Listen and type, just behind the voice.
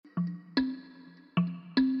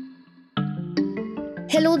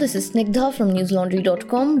Hello, this is Snigdha from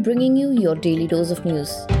newslaundry.com bringing you your daily dose of news.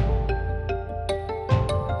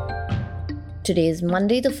 Today is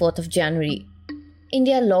Monday, the 4th of January.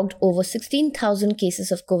 India logged over 16,000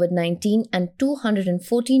 cases of COVID-19 and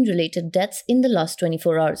 214 related deaths in the last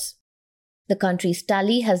 24 hours. The country's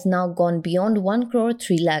tally has now gone beyond 1 crore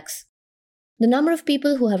 3 lakhs. The number of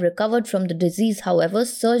people who have recovered from the disease, however,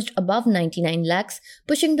 surged above 99 lakhs,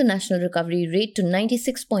 pushing the national recovery rate to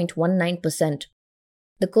 96.19%.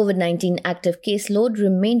 The COVID-19 active caseload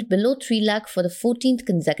remained below 3 lakh for the 14th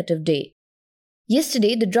consecutive day.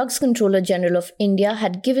 Yesterday, the Drugs Controller General of India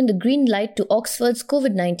had given the green light to Oxford's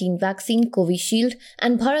COVID-19 vaccine Covishield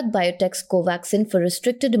and Bharat Biotech's Covaxin for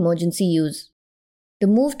restricted emergency use. The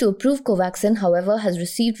move to approve Covaxin, however, has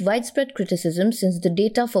received widespread criticism since the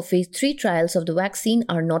data for Phase 3 trials of the vaccine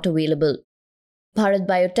are not available. Bharat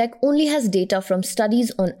Biotech only has data from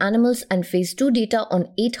studies on animals and Phase 2 data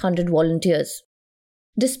on 800 volunteers.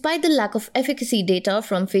 Despite the lack of efficacy data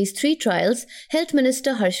from Phase 3 trials, Health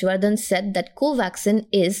Minister Harshvardhan said that Covaxin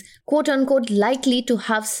is, quote-unquote, likely to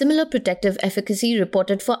have similar protective efficacy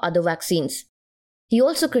reported for other vaccines. He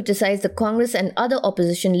also criticized the Congress and other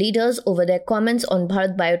opposition leaders over their comments on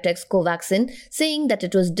Bharat Biotech's Covaxin, saying that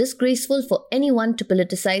it was disgraceful for anyone to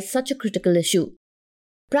politicize such a critical issue.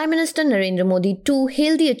 Prime Minister Narendra Modi too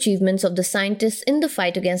hailed the achievements of the scientists in the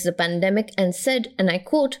fight against the pandemic and said, and I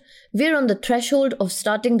quote, "We're on the threshold of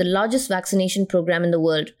starting the largest vaccination program in the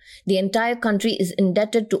world. The entire country is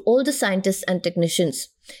indebted to all the scientists and technicians.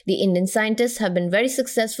 The Indian scientists have been very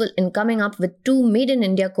successful in coming up with 2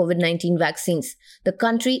 made-in-India COVID-19 vaccines. The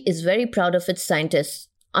country is very proud of its scientists."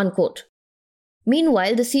 Unquote.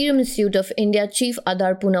 Meanwhile, the Serum Institute of India chief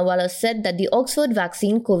Adar Poonawalla said that the Oxford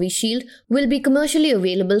vaccine Covishield will be commercially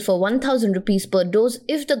available for 1,000 rupees per dose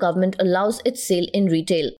if the government allows its sale in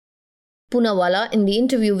retail. Poonawalla, in the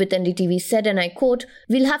interview with NDTV, said, and I quote,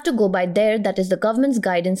 "We'll have to go by that is the government's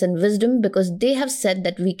guidance and wisdom because they have said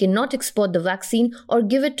that we cannot export the vaccine or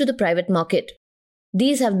give it to the private market.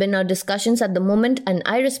 These have been our discussions at the moment and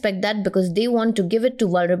I respect that because they want to give it to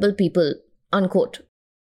vulnerable people." Unquote.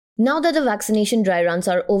 Now that the vaccination dry runs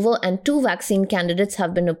are over and 2 vaccine candidates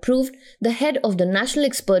have been approved, the head of the National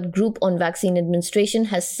Expert Group on Vaccine Administration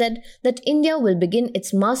has said that India will begin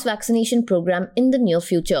its mass vaccination program in the near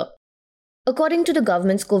future. According to the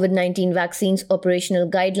government's COVID-19 vaccines operational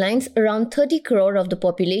guidelines, around 30 crore of the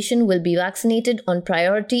population will be vaccinated on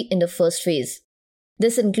priority in the first phase.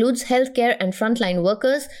 This includes healthcare and frontline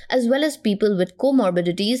workers as well as people with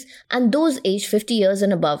comorbidities and those aged 50 years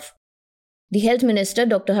and above. The Health Minister,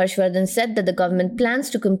 Dr. Harshvardhan, said that the government plans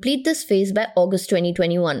to complete this phase by August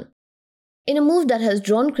 2021. In a move that has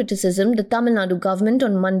drawn criticism, the Tamil Nadu government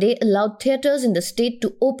on Monday allowed theatres in the state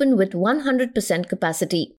to open with 100%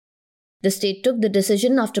 capacity. The state took the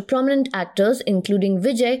decision after prominent actors, including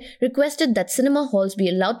Vijay, requested that cinema halls be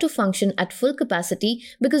allowed to function at full capacity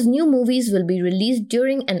because new movies will be released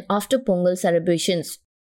during and after Pongal celebrations.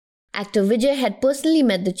 Actor Vijay had personally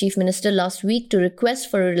met the Chief Minister last week to request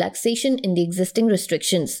for a relaxation in the existing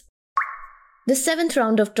restrictions. The 7th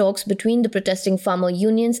round of talks between the protesting farmer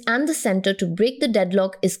unions and the centre to break the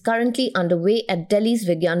deadlock is currently underway at Delhi's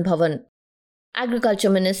Vigyan Bhavan. Agriculture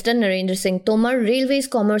Minister Narendra Singh Tomar, Railways,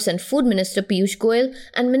 Commerce and Food Minister Piyush Goyal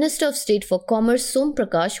and Minister of State for Commerce Som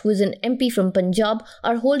Prakash, who is an MP from Punjab,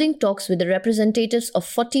 are holding talks with the representatives of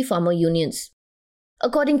 40 farmer unions.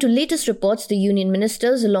 According to latest reports, the union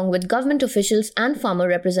ministers, along with government officials and farmer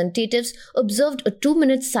representatives, observed a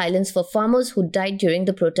 2-minute silence for farmers who died during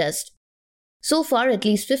the protest. So far, at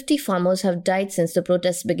least 50 farmers have died since the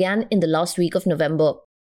protests began in the last week of November.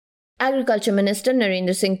 Agriculture Minister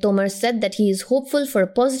Narendra Singh Tomar said that he is hopeful for a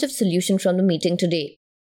positive solution from the meeting today.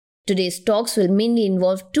 Today's talks will mainly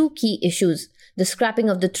involve 2 key issues: the scrapping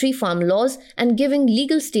of the 3 farm laws and giving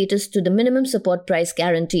legal status to the minimum support price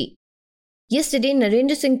guarantee. Yesterday,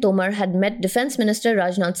 Narendra Singh Tomar had met Defence Minister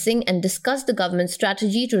Rajnath Singh and discussed the government's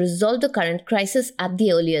strategy to resolve the current crisis at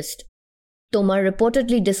the earliest. Tomar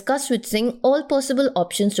reportedly discussed with Singh all possible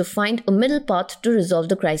options to find a middle path to resolve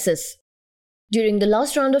the crisis. During the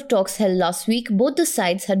last round of talks held last week, both the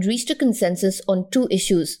sides had reached a consensus on 2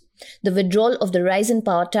 issues: the withdrawal of the rise in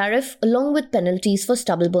power tariff along with penalties for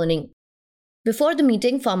stubble burning. Before the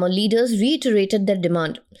meeting, farmer leaders reiterated their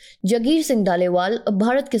demand. Jagir Singh Dalewal, a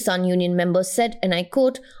Bharat Kisan Union member, said, and I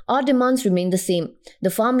quote, "Our demands remain the same.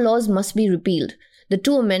 The farm laws must be repealed. The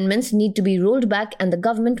 2 amendments need to be rolled back and the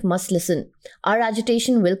government must listen. Our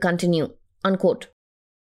agitation will continue." Unquote.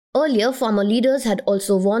 Earlier, farmer leaders had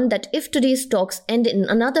also warned that if today's talks end in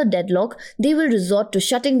another deadlock, they will resort to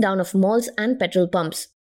shutting down of malls and petrol pumps.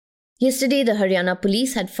 Yesterday, the Haryana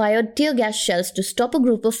police had fired tear gas shells to stop a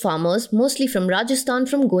group of farmers, mostly from Rajasthan,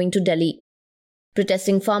 from going to Delhi.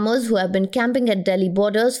 Protesting farmers who have been camping at Delhi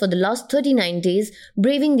borders for the last 39 days,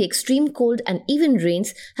 braving the extreme cold and even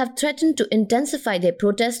rains, have threatened to intensify their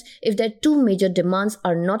protest if their two major demands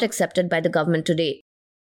are not accepted by the government today.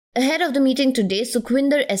 Ahead of the meeting today,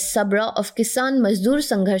 Sukhwinder S. Sabra of Kisan Mazdoor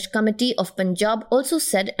Sangharsh Committee of Punjab also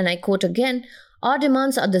said, and I quote again, "Our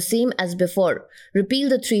demands are the same as before. Repeal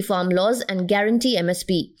the 3 farm laws and guarantee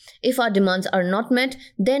MSP. If our demands are not met,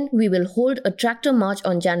 then we will hold a tractor march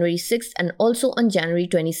on January 6th and also on January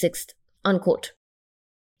 26th. Unquote.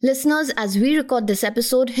 Listeners, as we record this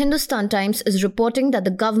episode, Hindustan Times is reporting that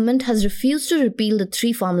the government has refused to repeal the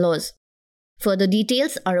 3 farm laws. Further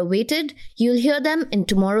details are awaited. You'll hear them in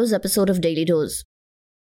tomorrow's episode of Daily Dose.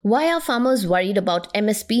 Why are farmers worried about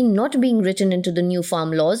MSP not being written into the new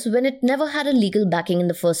farm laws when it never had a legal backing in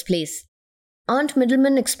the first place? Aren't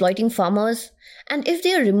middlemen exploiting farmers? And if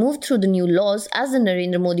they are removed through the new laws, as the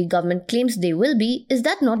Narendra Modi government claims they will be, is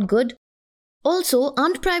that not good? Also,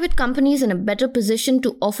 aren't private companies in a better position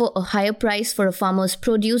to offer a higher price for a farmer's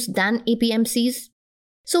produce than APMCs?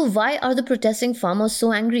 So why are the protesting farmers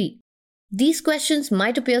so angry? These questions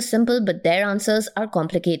might appear simple, but their answers are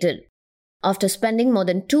complicated. After spending more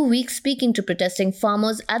than 2 weeks speaking to protesting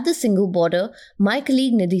farmers at the Singhu border, my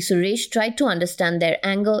colleague Nidhi Suresh tried to understand their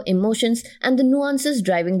anger, emotions, and the nuances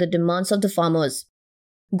driving the demands of the farmers.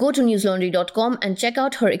 Go to newslaundry.com and check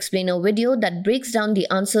out her explainer video that breaks down the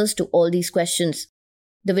answers to all these questions.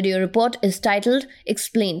 The video report is titled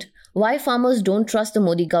Explained: Why Farmers Don't Trust the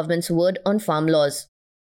Modi Government's Word on Farm Laws.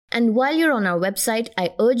 And while you're on our website,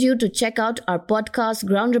 I urge you to check out our podcasts,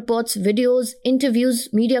 ground reports, videos, interviews,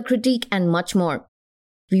 media critique, and much more.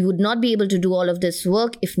 We would not be able to do all of this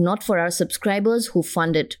work if not for our subscribers who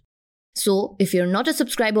fund it. So, if you're not a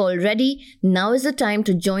subscriber already, now is the time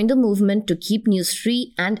to join the movement to keep news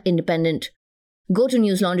free and independent. Go to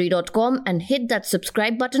newslaundry.com and hit that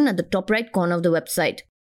subscribe button at the top right corner of the website.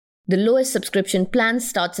 The lowest subscription plan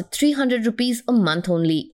starts at 300 rupees a month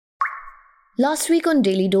only. Last week on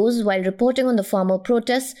Daily Dose, while reporting on the farmer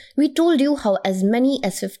protests, we told you how as many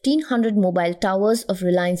as 1,500 mobile towers of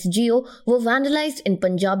Reliance Jio were vandalized in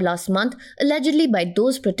Punjab last month, allegedly by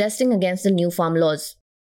those protesting against the new farm laws.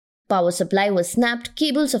 Power supply was snapped,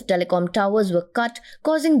 cables of telecom towers were cut,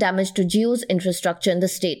 causing damage to Jio's infrastructure in the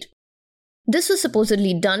state. This was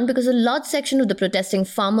supposedly done because a large section of the protesting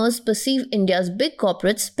farmers perceive India's big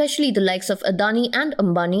corporates, especially the likes of Adani and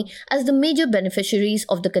Ambani, as the major beneficiaries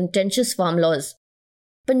of the contentious farm laws.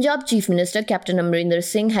 Punjab Chief Minister Captain Amarinder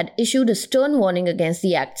Singh had issued a stern warning against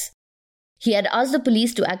the acts. He had asked the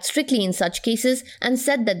police to act strictly in such cases and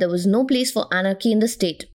said that there was no place for anarchy in the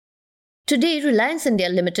state. Today, Reliance India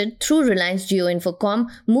Limited, through Reliance Jio Infocomm,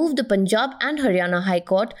 moved the Punjab and Haryana High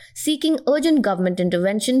Court seeking urgent government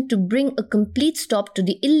intervention to bring a complete stop to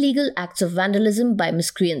the illegal acts of vandalism by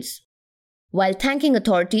miscreants. While thanking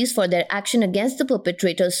authorities for their action against the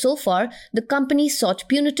perpetrators so far, the company sought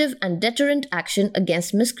punitive and deterrent action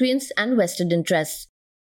against miscreants and vested interests.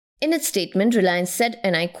 In its statement, Reliance said,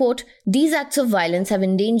 and I quote, "These acts of violence have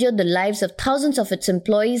endangered the lives of thousands of its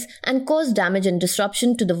employees and caused damage and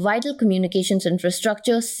disruption to the vital communications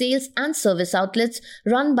infrastructure, sales and service outlets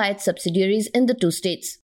run by its subsidiaries in the 2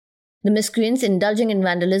 states. The miscreants indulging in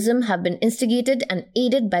vandalism have been instigated and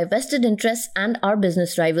aided by vested interests and our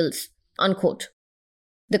business rivals." Unquote.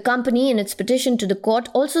 The company, in its petition to the court,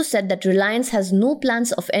 also said that Reliance has no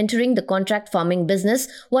plans of entering the contract farming business,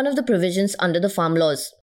 one of the provisions under the farm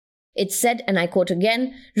laws. It said, and I quote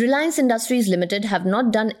again, "Reliance Industries Limited have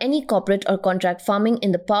not done any corporate or contract farming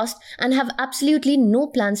in the past and have absolutely no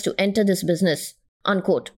plans to enter this business."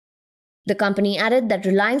 Unquote. The company added that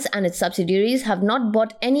Reliance and its subsidiaries have not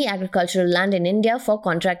bought any agricultural land in India for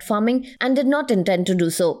contract farming and did not intend to do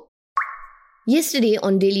so. Yesterday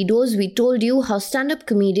on Daily Dose, we told you how stand-up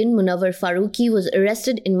comedian Munawar Farooqui was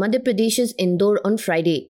arrested in Madhya Pradesh's Indore on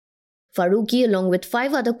Friday. Farooqui, along with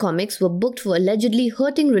 5 other comics, were booked for allegedly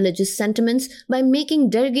hurting religious sentiments by making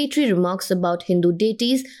derogatory remarks about Hindu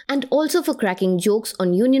deities and also for cracking jokes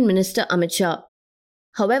on Union Minister Amit Shah.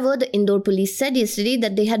 However, the Indore police said yesterday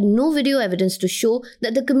that they had no video evidence to show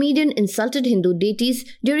that the comedian insulted Hindu deities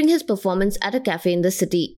during his performance at a cafe in the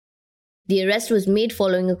city. The arrest was made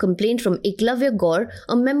following a complaint from Eklavya Gaur,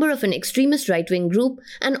 a member of an extremist right-wing group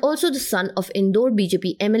and also the son of Indore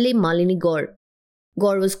BJP MLA Malini Gaur.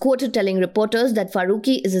 Gaur was quoted telling reporters that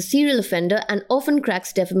Farooqui is a serial offender and often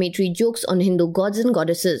cracks defamatory jokes on Hindu gods and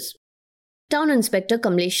goddesses. Town Inspector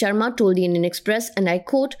Kamlesh Sharma told the Indian Express, and I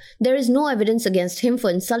quote, "There is no evidence against him for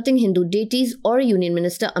insulting Hindu deities or Union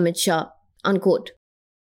Minister Amit Shah." Unquote.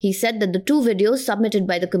 He said that the two videos submitted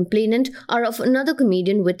by the complainant are of another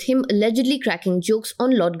comedian with him allegedly cracking jokes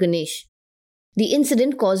on Lord Ganesh. The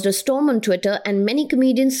incident caused a storm on Twitter and many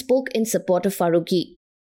comedians spoke in support of Farooqi.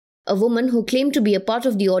 A woman who claimed to be a part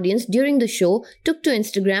of the audience during the show took to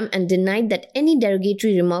Instagram and denied that any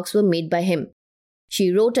derogatory remarks were made by him. She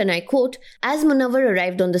wrote, and I quote, "As Munawar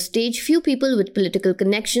arrived on the stage, few people with political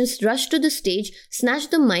connections rushed to the stage,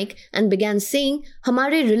 snatched the mic and began saying,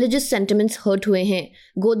 हमारे religious sentiments hurt हुए हैं,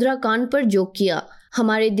 गोधरा कांड पर joke किया,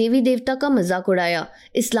 हमारे देवी देवता का मजाक उड़ाया,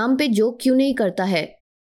 इस्लाम पे जोक क्यों नहीं करता है?"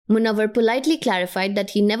 Munawar politely clarified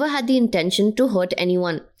that he never had the intention to hurt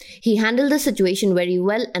anyone. He handled the situation very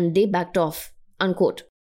well and they backed off. Unquote.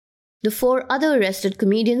 The four other arrested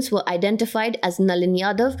comedians were identified as Nalin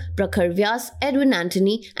Yadav, Prakhar Vyas, Edwin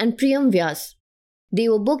Antony, and Priyam Vyas. They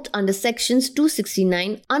were booked under Sections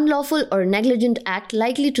 269, Unlawful or Negligent Act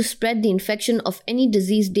likely to spread the infection of any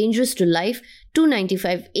disease dangerous to life,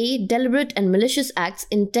 295A, Deliberate and Malicious Acts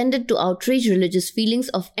intended to outrage religious feelings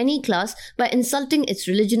of any class by insulting its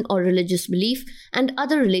religion or religious belief, and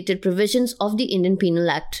other related provisions of the Indian Penal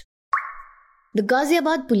Act. The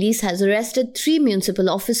Ghaziabad police has arrested 3 municipal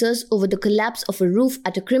officers over the collapse of a roof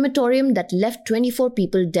at a crematorium that left 24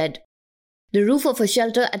 people dead. The roof of a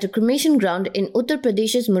shelter at a cremation ground in Uttar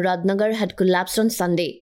Pradesh's Muradnagar had collapsed on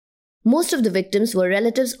Sunday. Most of the victims were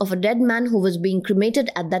relatives of a dead man who was being cremated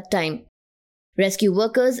at that time. Rescue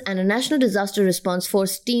workers and a National Disaster Response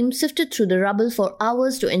Force team sifted through the rubble for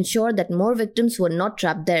hours to ensure that more victims were not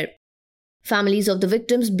trapped there. Families of the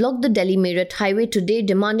victims blocked the Delhi-Meerut highway today,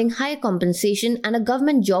 demanding higher compensation and a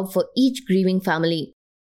government job for each grieving family.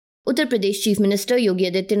 Uttar Pradesh Chief Minister Yogi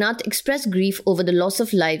Adityanath expressed grief over the loss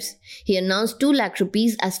of lives. He announced 2 lakh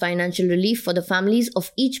rupees as financial relief for the families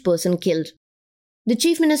of each person killed. The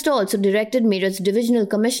Chief Minister also directed Meerut's Divisional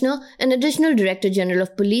Commissioner and Additional Director General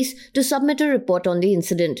of Police to submit a report on the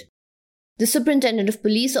incident. The Superintendent of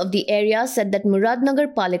Police of the area said that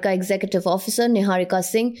Muradnagar Palika Executive Officer Niharika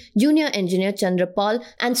Singh, Junior Engineer Chandrapal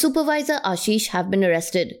and Supervisor Ashish have been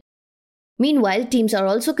arrested. Meanwhile, teams are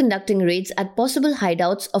also conducting raids at possible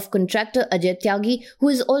hideouts of contractor Ajay Tyagi, who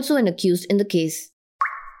is also an accused in the case.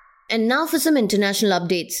 And now for some international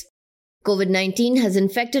updates. COVID-19 has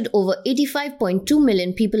infected over 85.2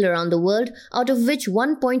 million people around the world, out of which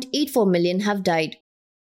 1.84 million have died.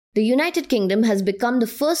 The United Kingdom has become the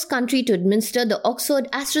first country to administer the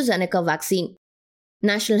Oxford-AstraZeneca vaccine.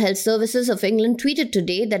 National Health Services of England tweeted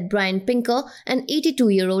today that Brian Pinker, an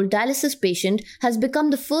 82-year-old dialysis patient, has become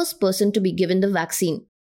the first person to be given the vaccine.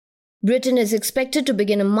 Britain is expected to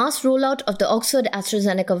begin a mass rollout of the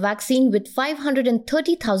Oxford-AstraZeneca vaccine with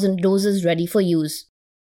 530,000 doses ready for use.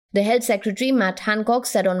 The Health Secretary Matt Hancock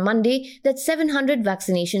said on Monday that 700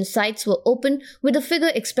 vaccination sites were open, with the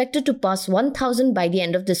figure expected to pass 1,000 by the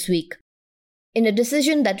end of this week. In a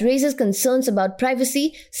decision that raises concerns about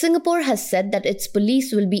privacy, Singapore has said that its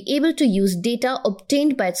police will be able to use data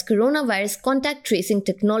obtained by its coronavirus contact tracing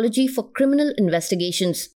technology for criminal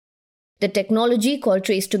investigations. The technology, called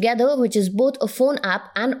Trace Together, which is both a phone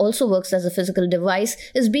app and also works as a physical device,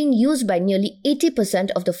 is being used by nearly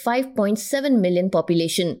 80% of the 5.7 million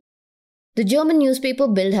population. The German newspaper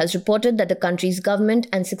Bild has reported that the country's government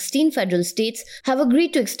and 16 federal states have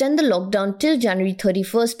agreed to extend the lockdown till January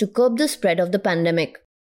 31st to curb the spread of the pandemic.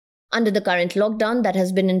 Under the current lockdown that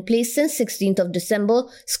has been in place since 16th of December,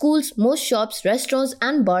 schools, most shops, restaurants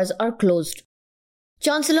and bars are closed.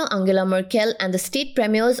 Chancellor Angela Merkel and the state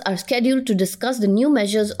premiers are scheduled to discuss the new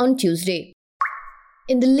measures on Tuesday.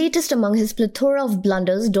 In the latest among his plethora of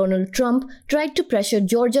blunders, Donald Trump tried to pressure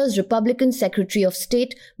Georgia's Republican Secretary of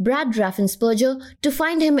State, Brad Raffensperger, to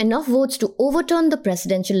find him enough votes to overturn the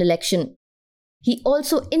presidential election. He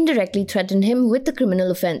also indirectly threatened him with a criminal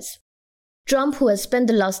offense. Trump, who has spent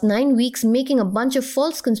the last 9 weeks making a bunch of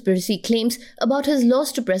false conspiracy claims about his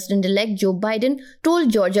loss to President-elect Joe Biden,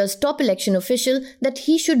 told Georgia's top election official that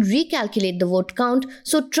he should recalculate the vote count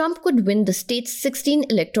so Trump could win the state's 16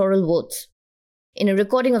 electoral votes. In a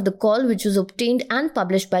recording of the call, which was obtained and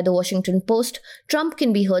published by the Washington Post, Trump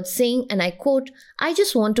can be heard saying, and I quote, "I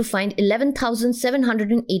just want to find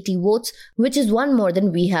 11,780 votes, which is one more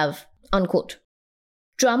than we have," unquote.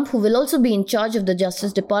 Trump, who will also be in charge of the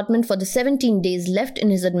Justice Department for the 17 days left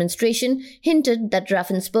in his administration, hinted that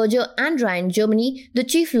Raffensperger and Ryan Germany, the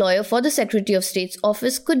chief lawyer for the Secretary of State's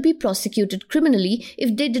office, could be prosecuted criminally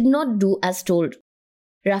if they did not do as told.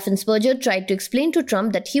 Raffensperger tried to explain to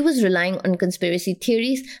Trump that he was relying on conspiracy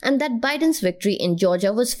theories and that Biden's victory in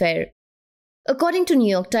Georgia was fair. According to New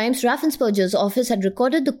York Times, Raffensperger's office had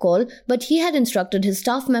recorded the call, but he had instructed his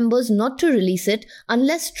staff members not to release it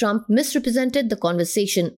unless Trump misrepresented the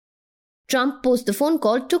conversation. Trump, post the phone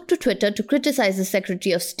call, took to Twitter to criticize the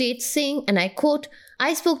Secretary of State, saying, and I quote,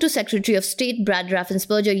 "I spoke to Secretary of State Brad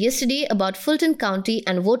Raffensperger yesterday about Fulton County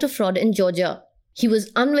and voter fraud in Georgia. He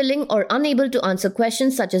was unwilling or unable to answer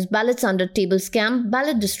questions such as ballots under table scam,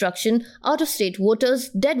 ballot destruction, out-of-state voters,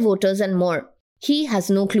 dead voters, and more. He has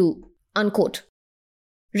no clue." Unquote.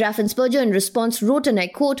 Raffensperger in response wrote, and I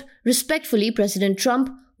quote, "Respectfully, President Trump,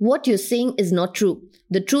 what you're saying is not true.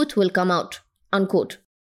 The truth will come out." Unquote.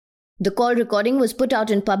 The call recording was put out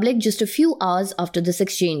in public just a few hours after this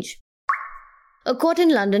exchange. A court in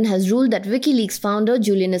London has ruled that WikiLeaks founder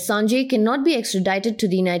Julian Assange cannot be extradited to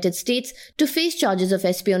the United States to face charges of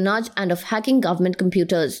espionage and of hacking government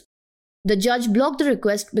computers. The judge blocked the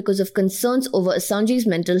request because of concerns over Assange's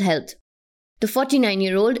mental health. The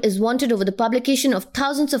 49-year-old is wanted over the publication of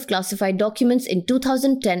thousands of classified documents in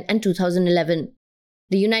 2010 and 2011.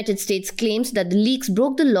 The United States claims that the leaks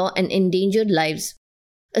broke the law and endangered lives.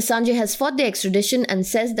 Assange has fought the extradition and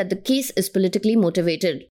says that the case is politically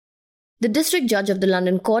motivated. The district judge of the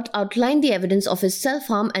London court outlined the evidence of his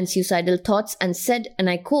self-harm and suicidal thoughts and said, and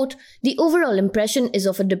I quote, "The overall impression is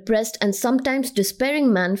of a depressed and sometimes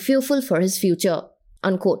despairing man fearful for his future."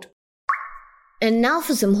 Unquote. And now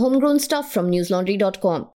for some homegrown stuff from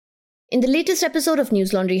newslaundry.com. In the latest episode of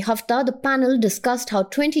News Laundry Hafta, the panel discussed how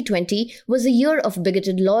 2020 was a year of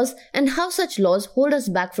bigoted laws and how such laws hold us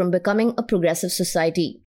back from becoming a progressive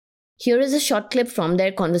society. Here is a short clip from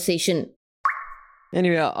their conversation.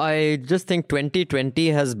 Anyway, I just think 2020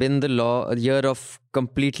 has been the year of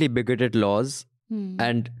completely bigoted laws.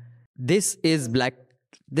 And this is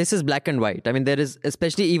black and white. I mean, there is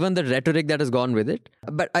especially even the rhetoric that has gone with it.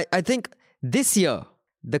 But I think this year,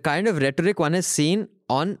 the kind of rhetoric one has seen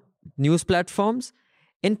on news platforms,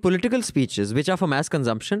 in political speeches, which are for mass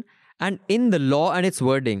consumption, and in the law and its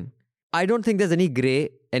wording, I don't think there's any grey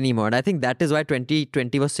anymore. And I think that is why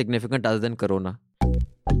 2020 was significant other than Corona.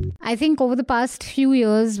 I think over the past few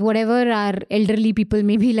years, whatever our elderly people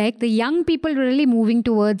may be like, the young people really moving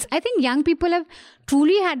towards, I think young people have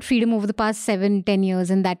truly had freedom over the past 7-10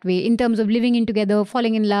 years in that way, in terms of living in together,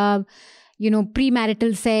 falling in love,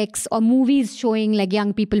 premarital sex, or movies showing like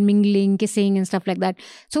young people mingling, kissing and stuff like that.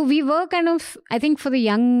 So we were kind of, I think for the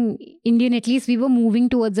young Indian at least, we were moving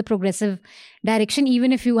towards a progressive direction,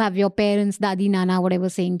 even if you have your parents, dadi, nana, whatever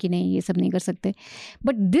saying ki nahi, ye sab nahi kar sakte.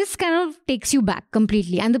 But this kind of takes you back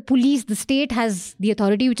completely. And the police, the state has the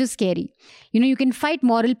authority, which is scary. You can fight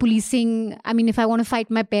moral policing. I mean, if I want to fight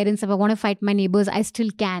my parents, if I want to fight my neighbors, I still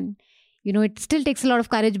can. It still takes a lot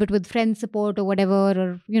of courage, but with friend support or whatever,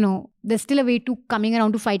 or, there's still a way to coming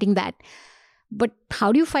around to fighting that. But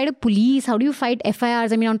how do you fight a police? How do you fight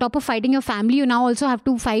FIRs? I mean, on top of fighting your family, you now also have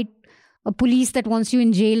to fight a police that wants you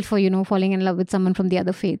in jail for, falling in love with someone from the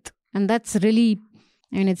other faith. And that's really,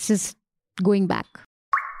 it's just going back.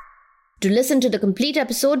 To listen to the complete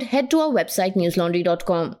episode, head to our website,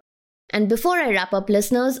 newslaundry.com. And before I wrap up,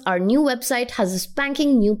 listeners, our new website has a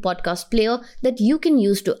spanking new podcast player that you can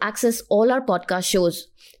use to access all our podcast shows.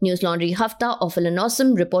 News Laundry Hafta, Awful and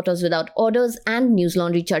Awesome, Reporters Without Orders, and News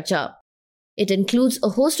Laundry Charcha. It includes a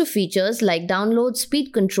host of features like download,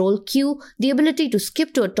 speed control, queue, the ability to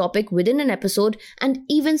skip to a topic within an episode, and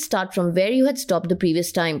even start from where you had stopped the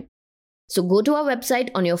previous time. So go to our website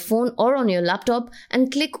on your phone or on your laptop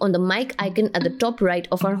and click on the mic icon at the top right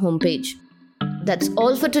of our homepage. That's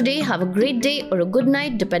all for today. Have a great day or a good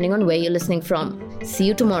night, depending on where you're listening from. See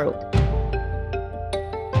you tomorrow.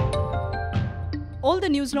 All the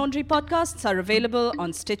News Laundry podcasts are available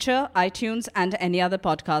on Stitcher, iTunes, and any other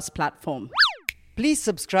podcast platform. Please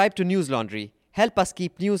subscribe to News Laundry. Help us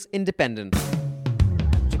keep news independent.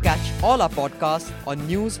 To catch all our podcasts on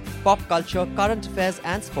news, pop culture, current affairs,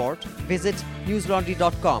 and sport, visit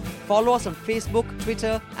newslaundry.com. Follow us on Facebook,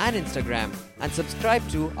 Twitter, and Instagram, and subscribe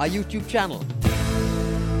to our YouTube channel.